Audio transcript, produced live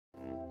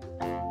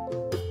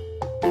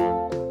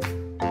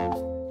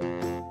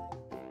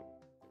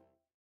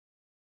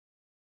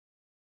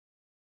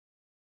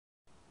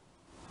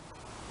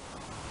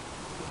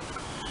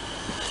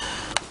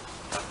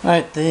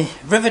Right, the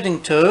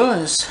riveting tool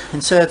is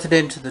inserted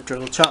into the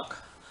drill chuck,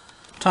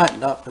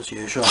 tightened up as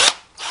usual.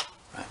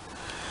 Right.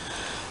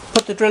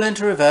 Put the drill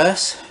into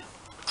reverse,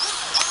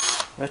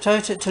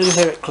 rotate it till you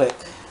hear it click.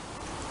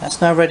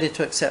 That's now ready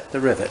to accept the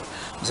rivet.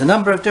 There's a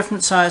number of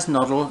different sized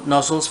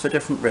nozzles for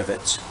different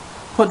rivets.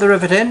 Put the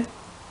rivet in.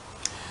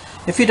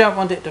 If you don't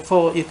want it to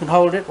fall, you can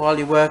hold it while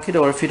you work it,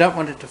 or if you don't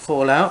want it to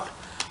fall out,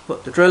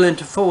 put the drill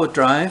into forward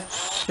drive,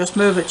 just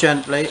move it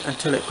gently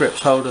until it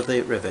grips hold of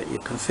the rivet. You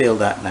can feel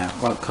that now,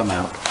 it won't come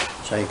out,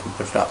 so you can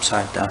put it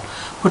upside down.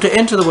 Put it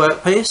into the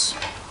workpiece,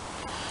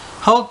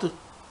 hold the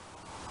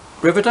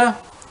riveter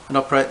and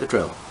operate the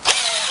drill.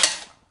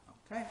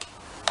 Okay,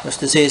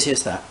 just as easy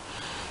as that.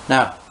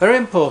 Now, very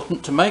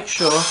important to make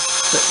sure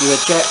that you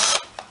eject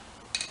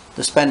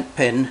the spent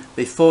pin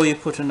before you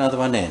put another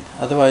one in,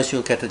 otherwise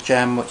you'll get a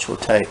jam which will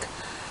take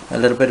a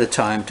little bit of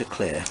time to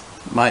clear.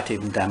 It might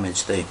even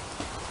damage the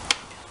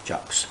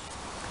chucks.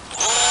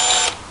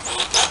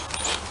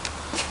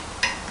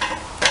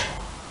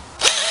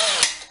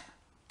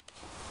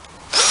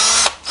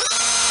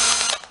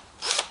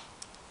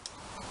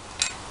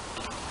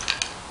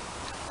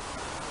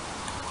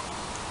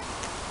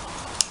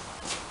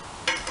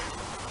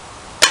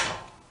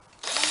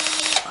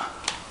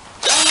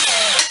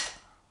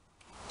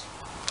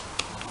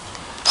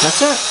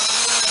 That's it.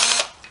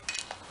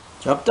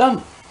 Job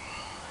done.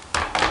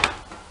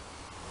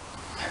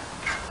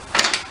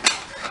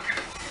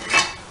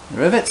 The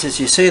rivets, as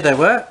you see, they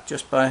work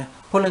just by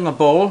pulling a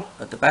ball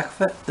at the back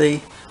of it, the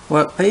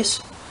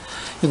workpiece.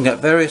 You can get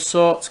various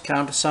sorts,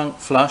 countersunk,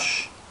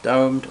 flush,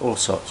 domed, all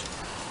sorts.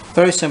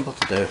 Very simple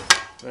to do.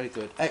 Very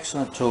good.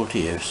 Excellent tool to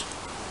use.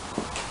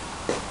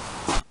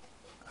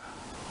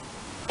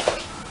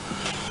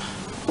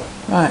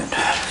 Right,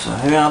 so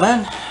here we are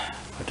then.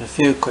 Put a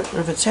few quick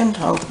rivets in to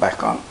hold the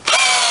back on.